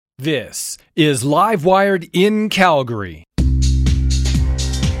This is Livewired in Calgary.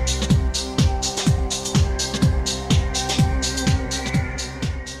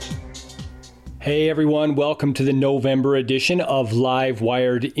 Hey everyone, welcome to the November edition of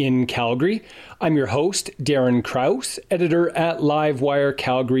Livewired in Calgary. I'm your host, Darren Krause, editor at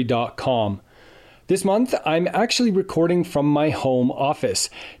livewirecalgary.com. This month, I'm actually recording from my home office,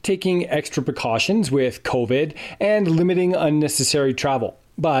 taking extra precautions with COVID and limiting unnecessary travel.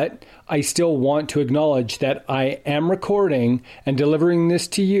 But I still want to acknowledge that I am recording and delivering this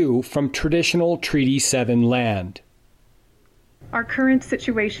to you from traditional Treaty 7 land. Our current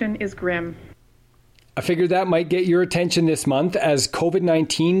situation is grim. I figured that might get your attention this month as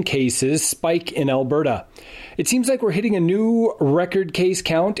COVID-19 cases spike in Alberta. It seems like we're hitting a new record case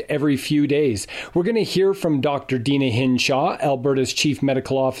count every few days. We're going to hear from Dr. Deena Hinshaw, Alberta's Chief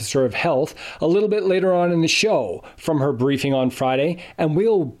Medical Officer of Health, a little bit later on in the show from her briefing on Friday, and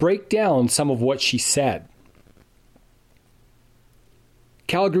we'll break down some of what she said.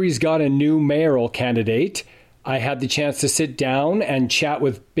 Calgary's got a new mayoral candidate. I had the chance to sit down and chat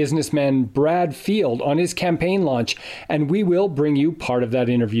with businessman Brad Field on his campaign launch, and we will bring you part of that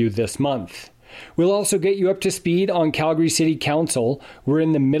interview this month. We'll also get you up to speed on Calgary City Council. We're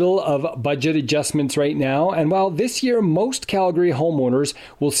in the middle of budget adjustments right now, and while this year most Calgary homeowners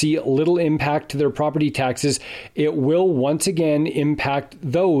will see little impact to their property taxes, it will once again impact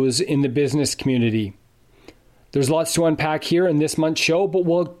those in the business community. There's lots to unpack here in this month's show, but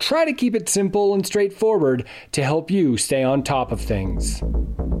we'll try to keep it simple and straightforward to help you stay on top of things.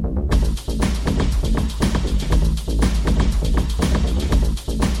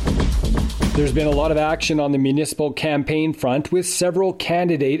 There's been a lot of action on the municipal campaign front with several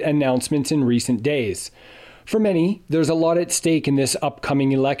candidate announcements in recent days. For many, there's a lot at stake in this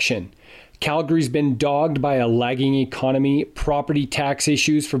upcoming election. Calgary's been dogged by a lagging economy, property tax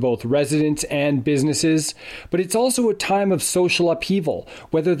issues for both residents and businesses, but it's also a time of social upheaval,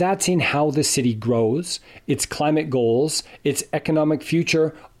 whether that's in how the city grows, its climate goals, its economic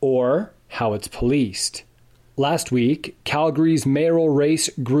future, or how it's policed. Last week, Calgary's mayoral race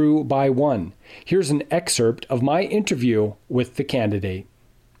grew by one. Here's an excerpt of my interview with the candidate.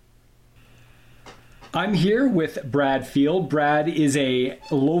 I'm here with Brad Field. Brad is a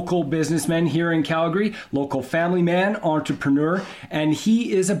local businessman here in Calgary, local family man, entrepreneur, and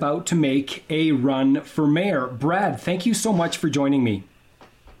he is about to make a run for mayor. Brad, thank you so much for joining me.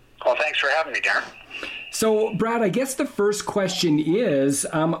 Well, thanks for having me, Darren. So, Brad, I guess the first question is,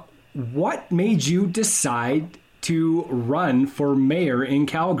 what made you decide to run for mayor in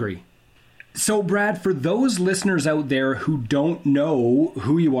Calgary? So, Brad, for those listeners out there who don't know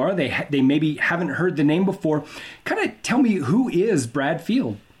who you are, they maybe haven't heard the name before, kind of tell me, who is Brad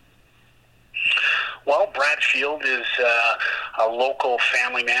Field? Well, Brad Field is a local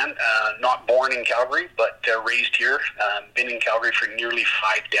family man, not born in Calgary, but raised here. Been in Calgary for nearly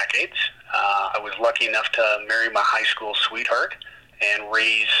 5 decades. I was lucky enough to marry my high school sweetheart and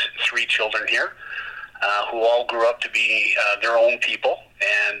raise 3 children here. Who all grew up to be their own people,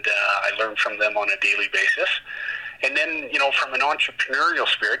 and I learned from them on a daily basis. And then, from an entrepreneurial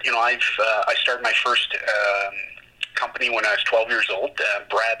spirit, I started my first company when I was 12 years old,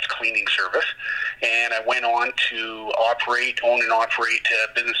 Brad's Cleaning Service, and I went on to own and operate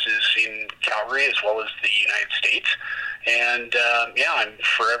businesses in Calgary as well as the United States. And I'm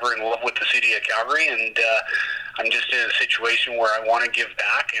forever in love with the city of Calgary, and I'm just in a situation where I want to give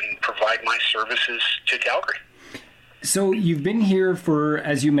back and provide my services to Calgary. So you've been here for,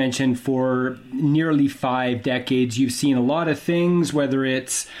 as you mentioned, for nearly 5 decades. You've seen a lot of things, whether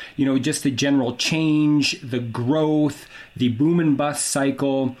it's, just the general change, the growth, the boom and bust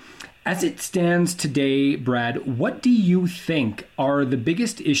cycle. As it stands today, Brad, what do you think are the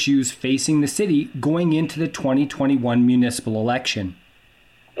biggest issues facing the city going into the 2021 municipal election?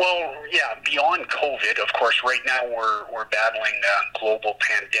 Well, beyond COVID, of course, right now we're battling a global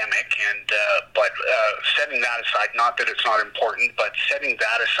pandemic, but setting that aside, not that it's not important, but setting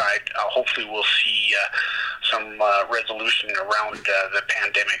that aside, hopefully we'll see some resolution around the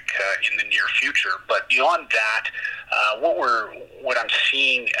pandemic in the near future. But beyond that, what I'm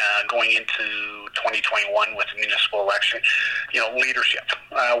seeing going into 2021 with the municipal election, leadership.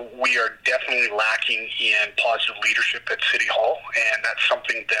 We are definitely lacking in positive leadership at City Hall, and that's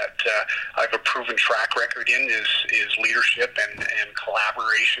something that I have a proven track record in is leadership and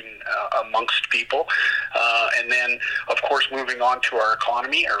collaboration amongst people. And then, of course, moving on to our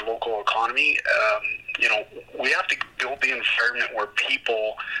economy, our local economy, we have to build the environment where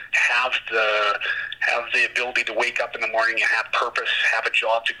people have the ability to wake up in the morning and have purpose, have a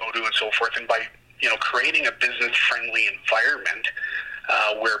job to go to, and so forth. And by creating a business-friendly environment,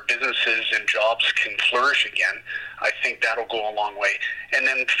 where businesses and jobs can flourish again, I think that'll go a long way. And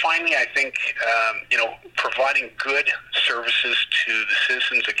then finally, I think, providing good services to the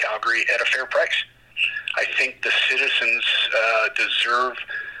citizens of Calgary at a fair price. I think the citizens deserve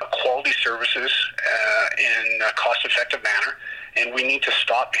quality services in a cost-effective manner, and we need to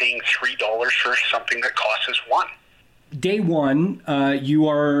stop paying $3 for something that costs us $1. Day one, you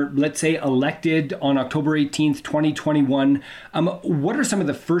are, let's say, elected on October 18th, 2021. What are some of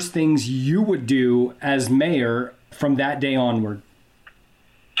the first things you would do as mayor from that day onward?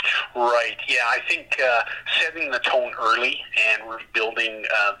 Right. Yeah, I think setting the tone early and rebuilding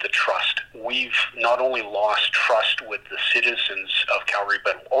the trust. We've not only lost trust with the citizens of Calgary,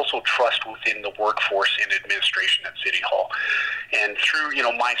 but also trust within the workforce and administration at City Hall. And through,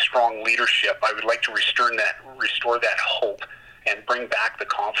 my strong leadership, I would like to restore that hope and bring back the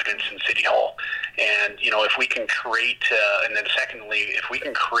confidence in City Hall. And, if we can create, and then secondly, if we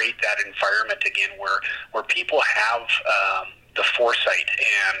can create that environment again where people have the foresight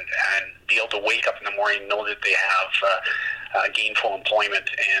and be able to wake up in the morning and know that they have gainful employment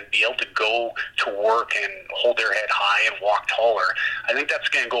and be able to go to work and hold their head high and walk taller, I think that's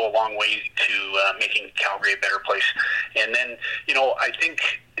going to go a long way to making Calgary a better place. And then, I think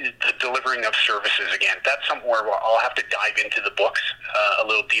the delivering of services, again, that's something where I'll have to dive into the books a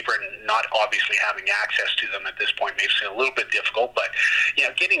little deeper, and not obviously having access to them at this point makes it a little bit difficult, but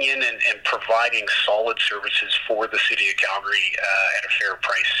getting in and providing solid services for the city of Calgary at a fair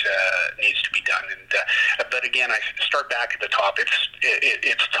price needs to be done. And but again, I start back at the top.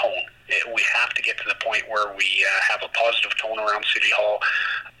 It's tone. We have to get to the point where we have a positive tone around City Hall,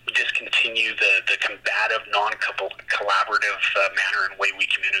 discontinue the combative, non-collaborative manner and way we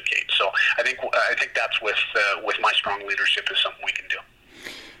communicate. So I think that's with my strong leadership is something we can do.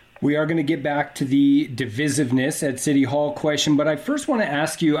 We are going to get back to the divisiveness at City Hall question, but I first want to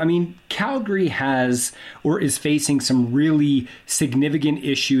ask you, Calgary has or is facing some really significant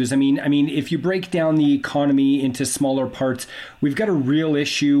issues. If you break down the economy into smaller parts, we've got a real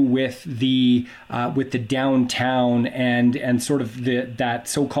issue with the downtown and sort of that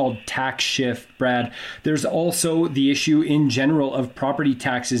so-called tax shift, Brad. There's also the issue in general of property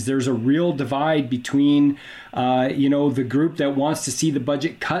taxes. There's a real divide between the group that wants to see the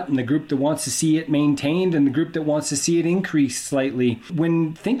budget cut and the group that wants to see it maintained and the group that wants to see it increase slightly.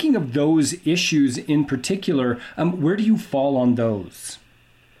 When thinking of those issues in particular, where do you fall on those?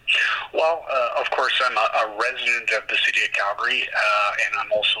 Well, of course, I'm a resident of the city of Calgary, and I'm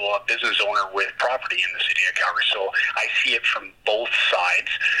also a business owner with property in the city of Calgary, so I see it from both sides.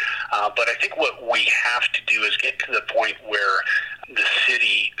 But I think what we have to do is get to the point where the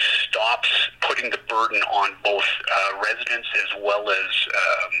city stops putting the burden on both residents as well as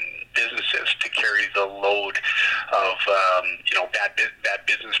businesses to carry the load of bad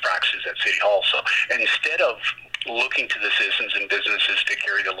business practices at City Hall. So instead of looking to the citizens and businesses to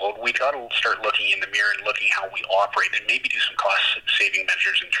carry the load, we got to start looking in the mirror and looking how we operate and maybe do some cost-saving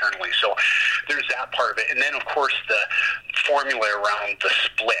measures internally. So there's that part of it. And then, of course, the formula around the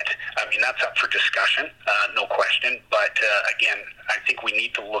split. That's up for discussion, no question. But, again, I think we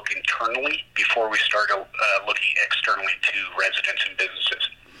need to look internally before we start looking externally to residents and businesses.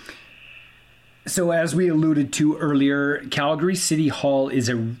 So as we alluded to earlier, Calgary City Hall is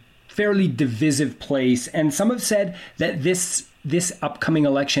a fairly divisive place, and some have said that this upcoming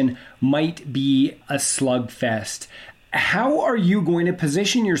election might be a slugfest. How are you going to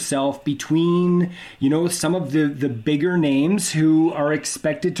position yourself between, some of the bigger names who are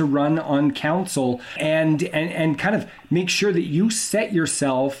expected to run on council and kind of make sure that you set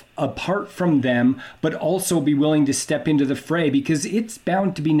yourself apart from them, but also be willing to step into the fray, because it's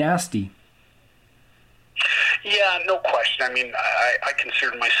bound to be nasty? Yeah, no question. I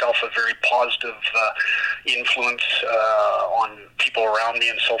consider myself a very positive influence on people around me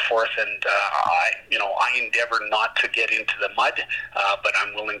and so forth, and I endeavor not to get into the mud, but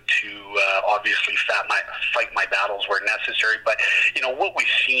I'm willing to obviously fight my battles where necessary. But what we've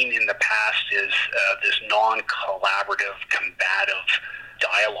seen in the past is this non-collaborative, combative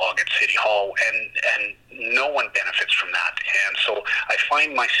dialogue at City Hall, and no one benefits from that. And so I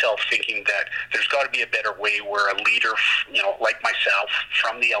find myself thinking that there's got to be a better way where a leader, like myself,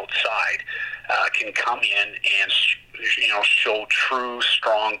 from the outside, can come in and show true,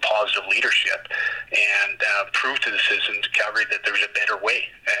 strong, positive leadership and prove to the citizens of Calgary that there's a better way.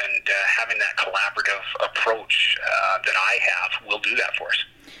 And having that collaborative approach that I have will do that for us.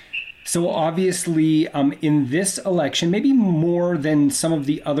 So obviously, in this election, maybe more than some of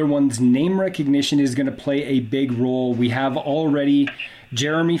the other ones, name recognition is going to play a big role. We have already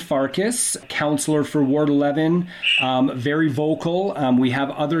Jeremy Farkas, councillor for Ward 11, very vocal. We have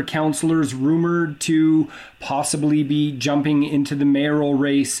other councillors rumored to possibly be jumping into the mayoral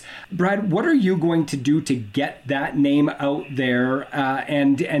race. Brad, what are you going to do to get that name out there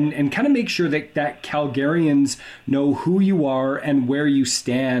and kind of make sure that Calgarians know who you are and where you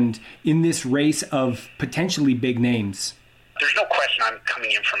stand in this race of potentially big names? There's no question I'm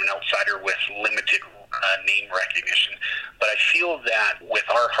coming in from an outsider with limited name recognition, but I feel that with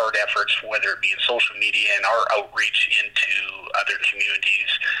our hard efforts, whether it be in social media and our outreach into other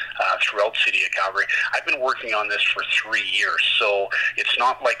communities throughout the city of Calgary, I've been working on this for 3 years, so it's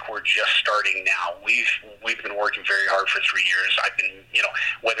not like we're just starting now. We've been working very hard for 3 years. I've been,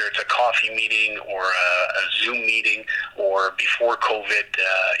 whether it's a coffee meeting or a Zoom meeting or before COVID,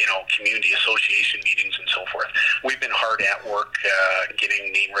 community association meetings and so forth. We've been hard at work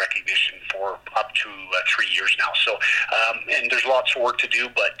getting name recognition for up to 3 years now. So, and there's lots of work to do,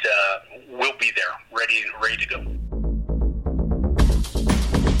 but we'll be there, ready to go.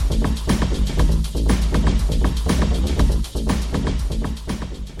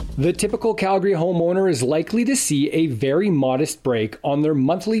 The typical Calgary homeowner is likely to see a very modest break on their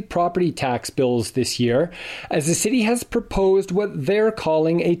monthly property tax bills this year, as the city has proposed what they're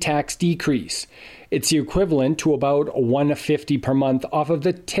calling a tax decrease. It's the equivalent to about $150 per month off of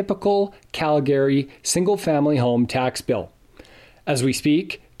the typical Calgary single-family home tax bill. As we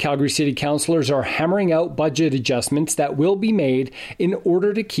speak, Calgary City Councillors are hammering out budget adjustments that will be made in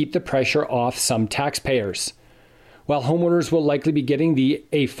order to keep the pressure off some taxpayers. While homeowners will likely be getting the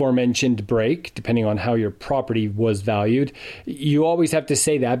aforementioned break, depending on how your property was valued, you always have to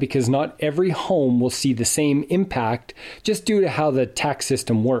say that because not every home will see the same impact just due to how the tax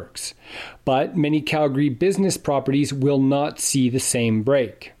system works. But many Calgary business properties will not see the same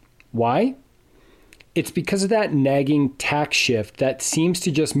break. Why? It's because of that nagging tax shift that seems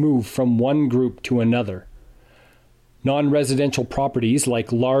to just move from one group to another. Non-residential properties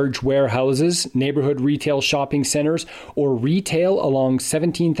like large warehouses, neighborhood retail shopping centers, or retail along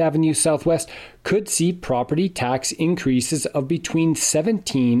 17th Avenue Southwest could see property tax increases of between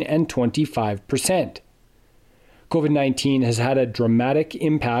 17 and 25%. COVID-19 has had a dramatic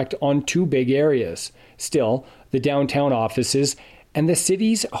impact on two big areas. Still, the downtown offices and the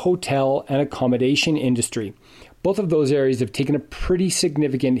city's hotel and accommodation industry. Both of those areas have taken a pretty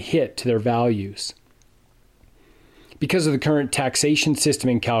significant hit to their values. Because of the current taxation system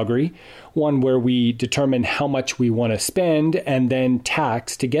in Calgary, one where we determine how much we want to spend and then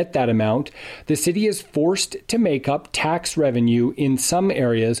tax to get that amount, the city is forced to make up tax revenue in some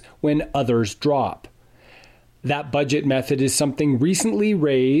areas when others drop. That budget method is something recently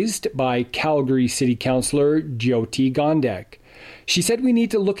raised by Calgary City Councillor Jyoti Gondek. She said we need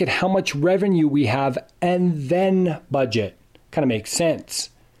to look at how much revenue we have and then budget. Kind of makes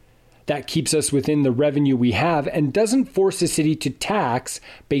sense. That keeps us within the revenue we have and doesn't force the city to tax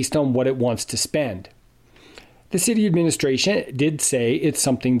based on what it wants to spend. The city administration did say it's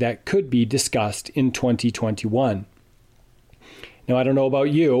something that could be discussed in 2021. Now, I don't know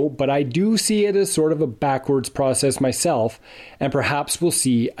about you, but I do see it as sort of a backwards process myself, and perhaps we'll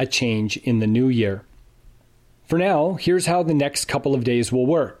see a change in the new year. For now, here's how the next couple of days will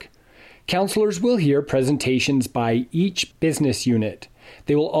work. Councillors will hear presentations by each business unit.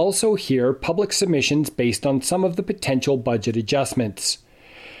 They will also hear public submissions based on some of the potential budget adjustments.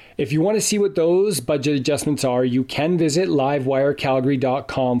 If you want to see what those budget adjustments are, you can visit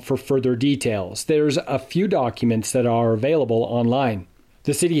livewirecalgary.com for further details. There's a few documents that are available online.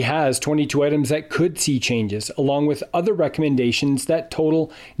 The city has 22 items that could see changes, along with other recommendations that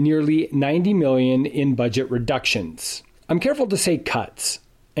total nearly $90 million in budget reductions. I'm careful to say cuts,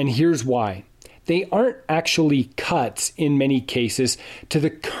 and here's why. They aren't actually cuts in many cases to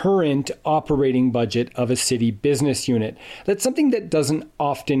the current operating budget of a city business unit. That's something that doesn't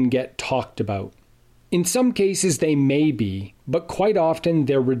often get talked about. In some cases they may be, but quite often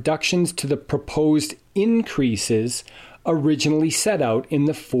they're reductions to the proposed increases originally set out in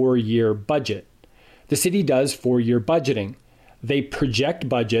the 4-year budget. The city does 4-year budgeting. They project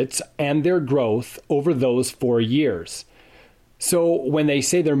budgets and their growth over those 4 years. So when they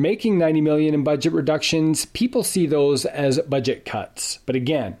say they're making $90 million in budget reductions, people see those as budget cuts. But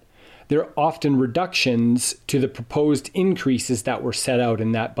again, they're often reductions to the proposed increases that were set out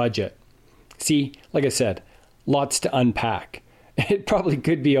in that budget. See, like I said, lots to unpack. It probably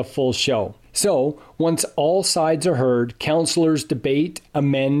could be a full show. So once all sides are heard, councillors debate,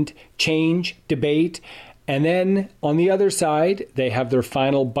 amend, change, debate, and then on the other side, they have their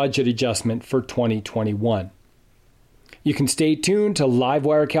final budget adjustment for 2021. You can stay tuned to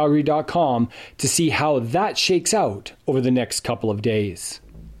livewirecalgary.com to see how that shakes out over the next couple of days.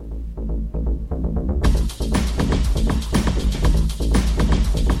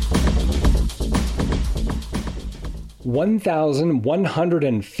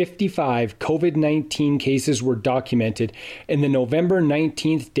 (1,155) COVID-19 cases were documented in the November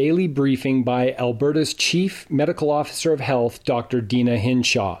 19th daily briefing by Alberta's Chief Medical Officer of Health, Dr. Deena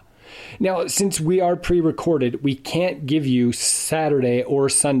Hinshaw. Now, since we are pre-recorded, we can't give you Saturday or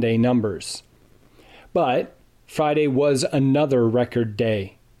Sunday numbers. But Friday was another record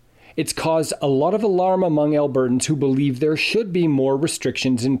day. It's caused a lot of alarm among Albertans who believe there should be more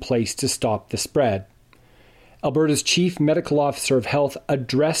restrictions in place to stop the spread. Alberta's Chief Medical Officer of Health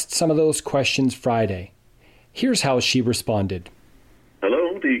addressed some of those questions Friday. Here's how she responded.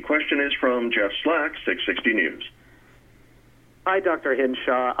 Hello, the question is from Jeff Slack, 660 News. Hi, Dr.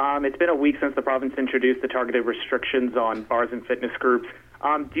 Hinshaw. It's been a week since the province introduced the targeted restrictions on bars and fitness groups.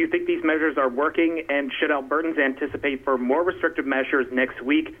 Do you think these measures are working, and should Albertans anticipate for more restrictive measures next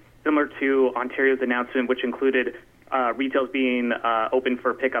week, similar to Ontario's announcement, which included retails being open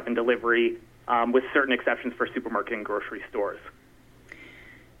for pickup and delivery, with certain exceptions for supermarket and grocery stores?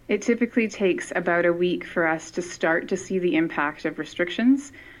 It typically takes about a week for us to start to see the impact of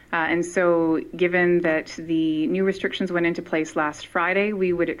restrictions. And so given that the new restrictions went into place last Friday,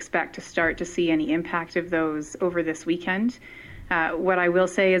 we would expect to start to see any impact of those over this weekend. What I will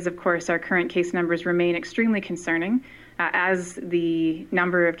say is, of course, our current case numbers remain extremely concerning, as the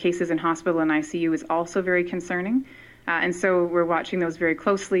number of cases in hospital and ICU is also very concerning. And so we're watching those very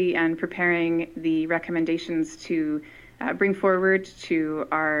closely and preparing the recommendations to bring forward to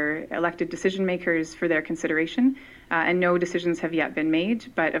our elected decision makers for their consideration. And no decisions have yet been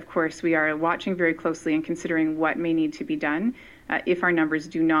made, but of course we are watching very closely and considering what may need to be done if our numbers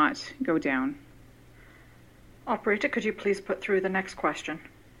do not go down. Operator, could you please put through the next question?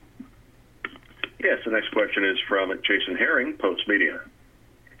 Yes, the next question is from Jason Herring, Post Media.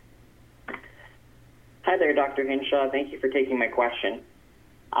 Hi there, Dr. Hinshaw. Thank you for taking my question.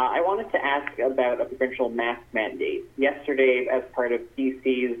 I wanted to ask about a provincial mask mandate. Yesterday, as part of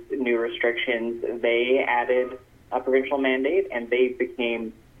BC's new restrictions, they added a provincial mandate, and they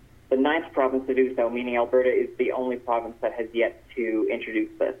became the 9th province to do so, meaning Alberta is the only province that has yet to introduce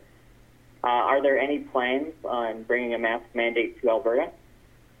this. Are there any plans on bringing a mask mandate to Alberta?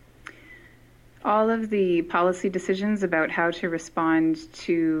 All of the policy decisions about how to respond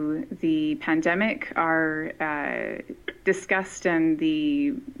to the pandemic are discussed, and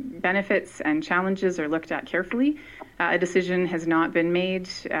the benefits and challenges are looked at carefully. A decision has not been made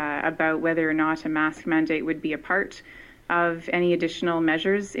about whether or not a mask mandate would be a part of any additional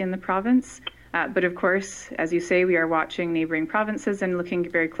measures in the province. But of course, as you say, we are watching neighbouring provinces and looking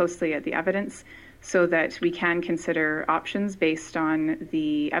very closely at the evidence so that we can consider options based on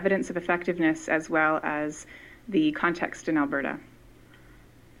the evidence of effectiveness as well as the context in Alberta.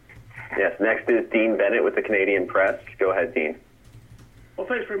 Yes, next is Dean Bennett with the Canadian Press. Go ahead, Dean. Well,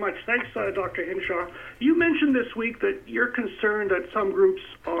 thanks very much. Thanks, Dr. Hinshaw. You mentioned this week that you're concerned that some groups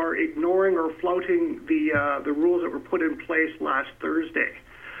are ignoring or flouting the rules that were put in place last Thursday.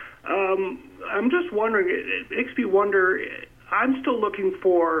 I'm just wondering, it makes me wonder, I'm still looking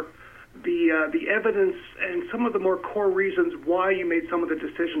for the evidence and some of the more core reasons why you made some of the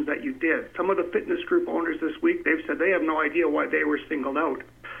decisions that you did. Some of the fitness group owners this week, they've said they have no idea why they were singled out.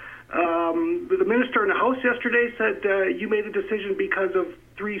 The minister in the House yesterday said you made a decision because of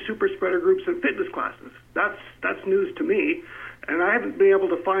 3 super spreader groups and fitness classes. That's news to me, and I haven't been able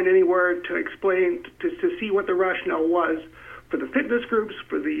to find anywhere to explain, to see what the rationale was for the fitness groups,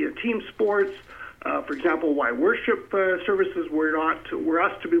 for the team sports, for example, why worship services were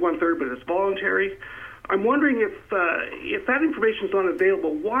asked to be 1/3, but it's voluntary. I'm wondering if that information is not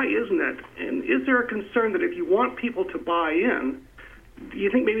available, why isn't it? And is there a concern that if you want people to buy in, do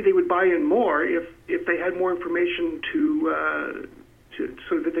you think maybe they would buy in more if they had more information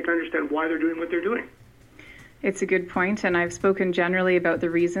so that they can understand why they're doing what they're doing? It's a good point, and I've spoken generally about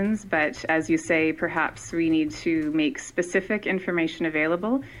the reasons, but as you say, perhaps we need to make specific information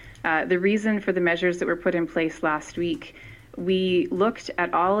available. The reason for the measures that were put in place last week, we looked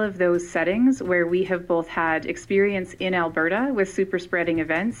at all of those settings where we have both had experience in Alberta with super spreading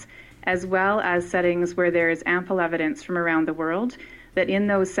events, as well as settings where there is ample evidence from around the world that in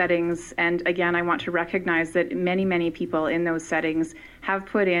those settings, and again, I want to recognize that many people in those settings have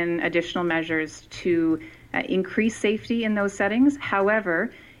put in additional measures to increase safety in those settings.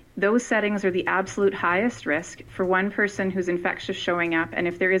 However, those settings are the absolute highest risk for one person who's infectious showing up, and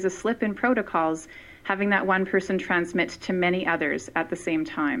if there is a slip in protocols, having that one person transmit to many others at the same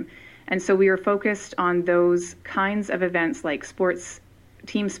time. And so we are focused on those kinds of events like sports,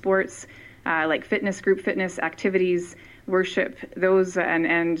 team sports, like fitness, group fitness activities, worship, those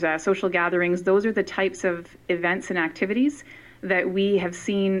and social gatherings. Those are the types of events and activities that we have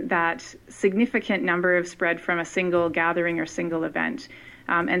seen that significant number of spread from a single gathering or single event.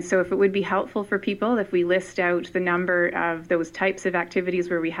 And so if it would be helpful for people if we list out the number of those types of activities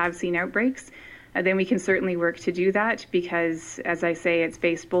where we have seen outbreaks, then we can certainly work to do that because, as I say, it's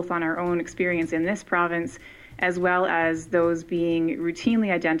based both on our own experience in this province as well as those being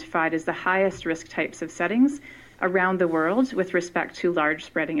routinely identified as the highest risk types of settings around the world with respect to large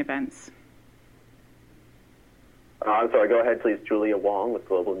spreading events. I'm sorry, go ahead, please. Julia Wong with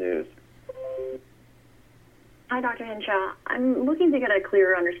Global News. Hi, Dr. Hinshaw. I'm looking to get a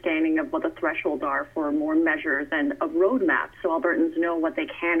clearer understanding of what the thresholds are for more measures and a roadmap so Albertans know what they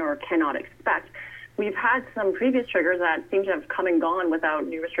can or cannot expect. We've had some previous triggers that seem to have come and gone without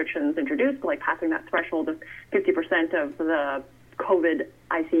new restrictions introduced, like passing that threshold of 50% of the COVID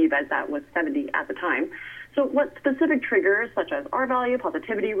ICU beds that was 70 at the time. So what specific triggers, such as R-value,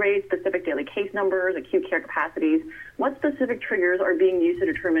 positivity rates, specific daily case numbers, acute care capacities, what specific triggers are being used to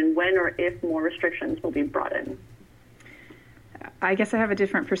determine when or if more restrictions will be brought in? I guess I have a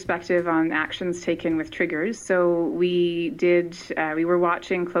different perspective on actions taken with triggers. So we were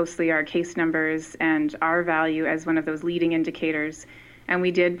watching closely our case numbers and R-value as one of those leading indicators. And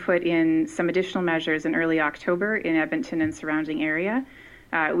we did put in some additional measures in early October in Edmonton and surrounding area.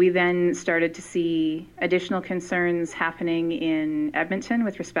 We then started to see additional concerns happening in Edmonton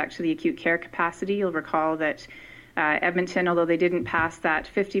with respect to the acute care capacity. You'll recall that Edmonton, although they didn't pass that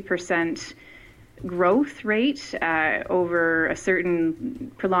 50% growth rate over a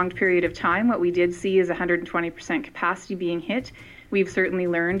certain prolonged period of time, what we did see is 120% capacity being hit. We've certainly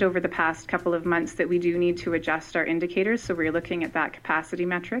learned over the past couple of months that we do need to adjust our indicators, so we're looking at that capacity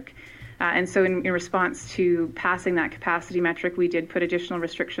metric. And so in response to passing that capacity metric, we did put additional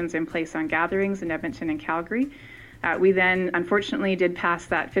restrictions in place on gatherings in Edmonton and Calgary. We then, unfortunately, did pass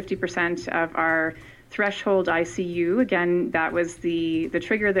that 50% of our threshold ICU. Again, that was the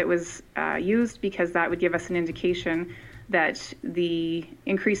trigger that was used because that would give us an indication that the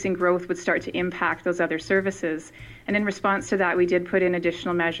increasing growth would start to impact those other services. And in response to that, we did put in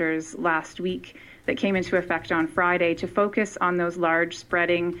additional measures last week that came into effect on Friday to focus on those large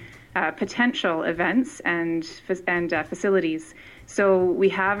spreading potential events and facilities. So we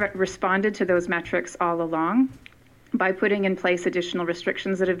have responded to those metrics all along by putting in place additional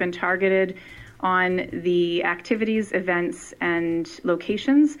restrictions that have been targeted on the activities, events, and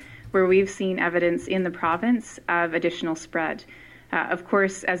locations where we've seen evidence in the province of additional spread. Of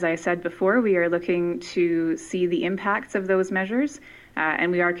course, as I said before, we are looking to see the impacts of those measures,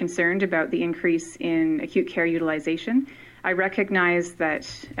 and we are concerned about the increase in acute care utilization. I recognize that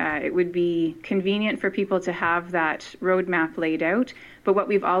it would be convenient for people to have that roadmap laid out, but what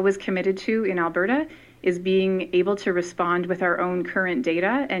we've always committed to in Alberta is being able to respond with our own current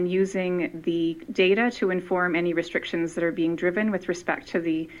data and using the data to inform any restrictions that are being driven with respect to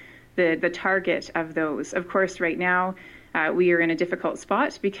the target of those. Of course, right now, we are in a difficult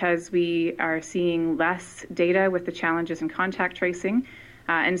spot because we are seeing less data with the challenges in contact tracing.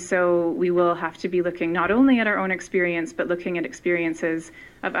 And so we will have to be looking not only at our own experience, but looking at experiences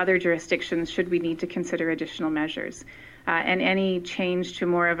of other jurisdictions should we need to consider additional measures. And any change to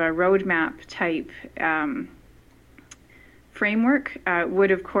more of a roadmap type framework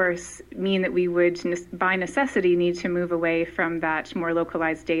would, of course, mean that we would, by necessity, need to move away from that more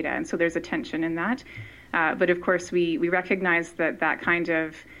localized data. And so there's a tension in that. But of course, we recognize that that kind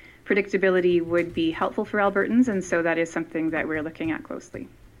of predictability would be helpful for Albertans, and so that is something that we're looking at closely.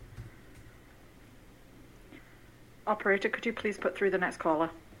 Operator, could you please put through the next caller?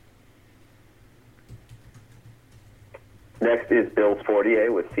 Next is Bill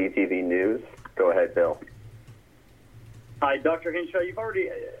Fortier with CTV News. Go ahead, Bill. Hi, Dr. Hinshaw. You've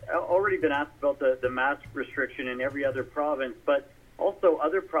already been asked about the mask restriction in every other province, but also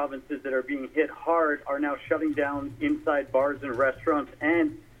other provinces that are being hit hard are now shutting down inside bars and restaurants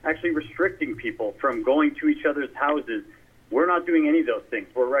and actually restricting people from going to each other's houses. We're not doing any of those things.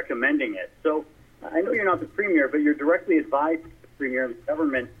 We're recommending it. So I know you're not the Premier, but you're directly advised by the Premier and the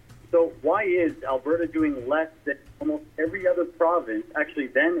government. So why is Alberta doing less than almost every other province, actually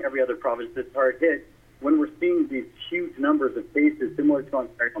than every other province that's hard hit, when we're seeing these huge numbers of cases similar to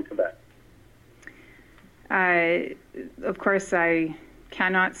Ontario and Quebec? Of course, I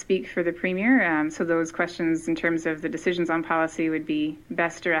cannot speak for the Premier, so those questions in terms of the decisions on policy would be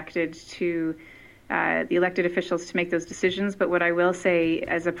best directed to the elected officials to make those decisions. But what I will say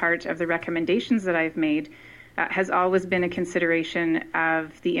as a part of the recommendations that I've made has always been a consideration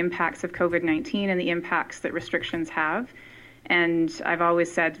of the impacts of COVID-19 and the impacts that restrictions have. And I've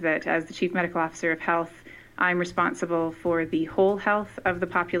always said that as the Chief Medical Officer of Health, I'm responsible for the whole health of the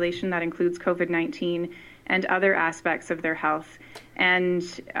population. That includes COVID-19 and other aspects of their health. And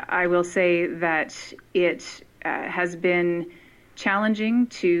I will say that it has been challenging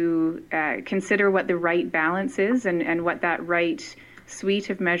to consider what the right balance is and what that right suite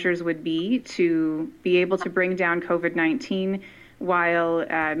of measures would be to be able to bring down COVID-19 while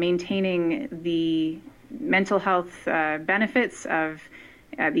maintaining the mental health benefits of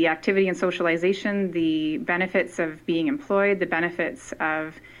the activity and socialization, the benefits of being employed, the benefits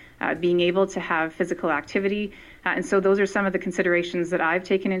of being able to have physical activity. And so those are some of the considerations that I've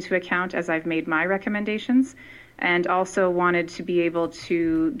taken into account as I've made my recommendations, and also wanted to be able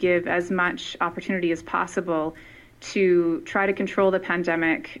to give as much opportunity as possible to try to control the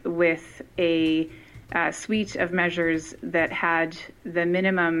pandemic with a suite of measures that had the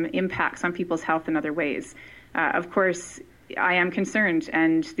minimum impacts on people's health in other ways. Of course, I am concerned,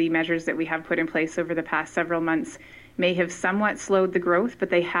 and the measures that we have put in place over the past several months may have somewhat slowed the growth, but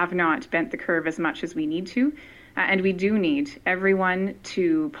they have not bent the curve as much as we need to. And we do need everyone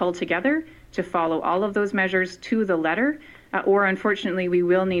to pull together to follow all of those measures to the letter, or unfortunately, we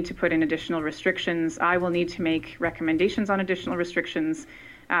will need to put in additional restrictions. I will need to make recommendations on additional restrictions,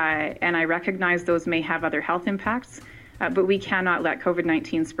 and I recognize those may have other health impacts, but we cannot let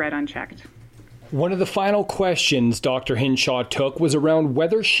COVID-19 spread unchecked. One of the final questions Dr. Hinshaw took was around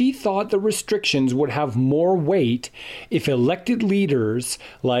whether she thought the restrictions would have more weight if elected leaders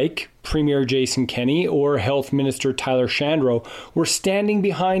like Premier Jason Kenney or Health Minister Tyler Shandro were standing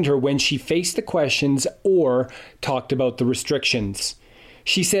behind her when she faced the questions or talked about the restrictions.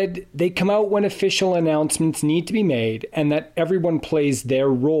 She said they come out when official announcements need to be made and that everyone plays their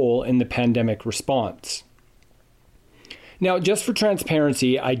role in the pandemic response. Now, just for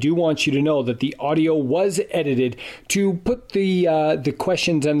transparency, I do want you to know that the audio was edited to put the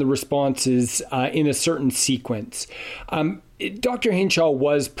questions and the responses in a certain sequence. Dr. Hinshaw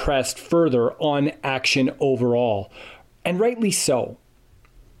was pressed further on action overall, and rightly so.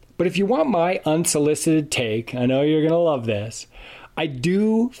 But if you want my unsolicited take, I know you're going to love this, I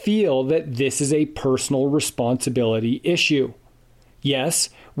do feel that this is a personal responsibility issue. Yes,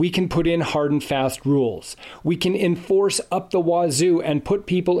 we can put in hard and fast rules. We can enforce up the wazoo and put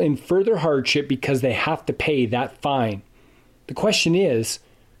people in further hardship because they have to pay that fine. The question is,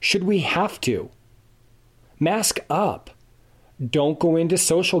 should we have to? Mask up. Don't go into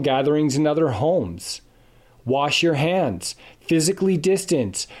social gatherings in other homes. Wash your hands. Physically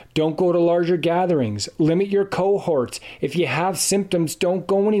distance. Don't go to larger gatherings. Limit your cohorts. If you have symptoms, don't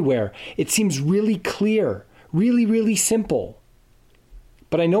go anywhere. It seems really clear, really, really simple.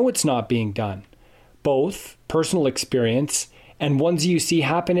 But I know it's not being done. Both personal experience and ones you see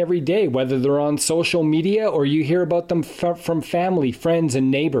happen every day, whether they're on social media or you hear about them from family, friends,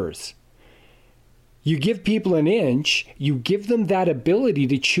 and neighbors. You give people an inch, you give them that ability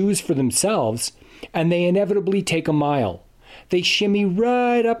to choose for themselves, and they inevitably take a mile. They shimmy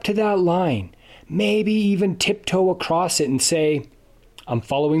right up to that line, maybe even tiptoe across it and say, I'm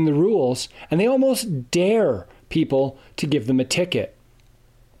following the rules, and they almost dare people to give them a ticket.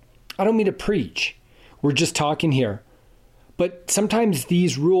 I don't mean to preach. We're just talking here. But sometimes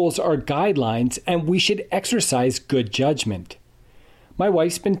these rules are guidelines and we should exercise good judgment. My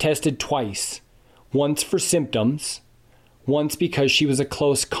wife's been tested twice. Once for symptoms. Once because she was a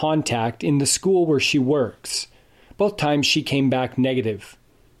close contact in the school where she works. Both times she came back negative.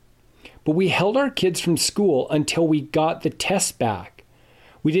 But we held our kids from school until we got the test back.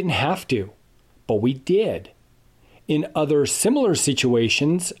 We didn't have to, but we did. In other similar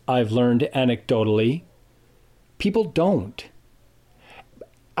situations, I've learned anecdotally, people don't.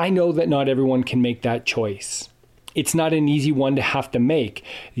 I know that not everyone can make that choice. It's not an easy one to have to make.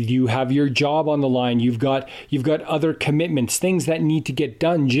 You have your job on the line. You've got other commitments, things that need to get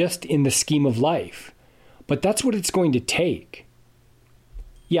done just in the scheme of life. But that's what it's going to take.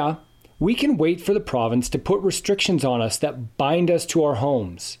 Yeah, we can wait for the province to put restrictions on us that bind us to our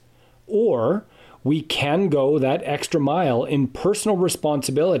homes. Or we can go that extra mile in personal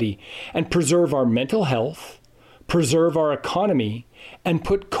responsibility and preserve our mental health, preserve our economy, and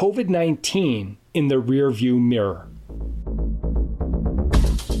put COVID-19 in the rearview mirror.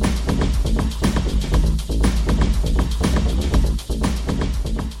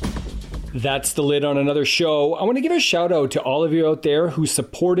 That's the lid on another show. I want to give a shout out to all of you out there who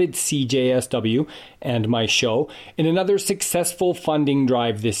supported CJSW and my show in another successful funding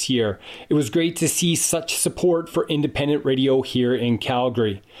drive this year. It was great to see such support for independent radio here in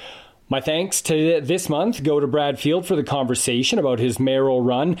Calgary. My thanks to this month go to Brad Field for the conversation about his mayoral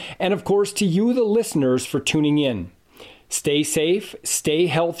run, and of course to you, the listeners, for tuning in. Stay safe, stay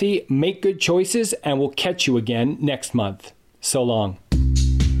healthy, make good choices, and we'll catch you again next month. So long.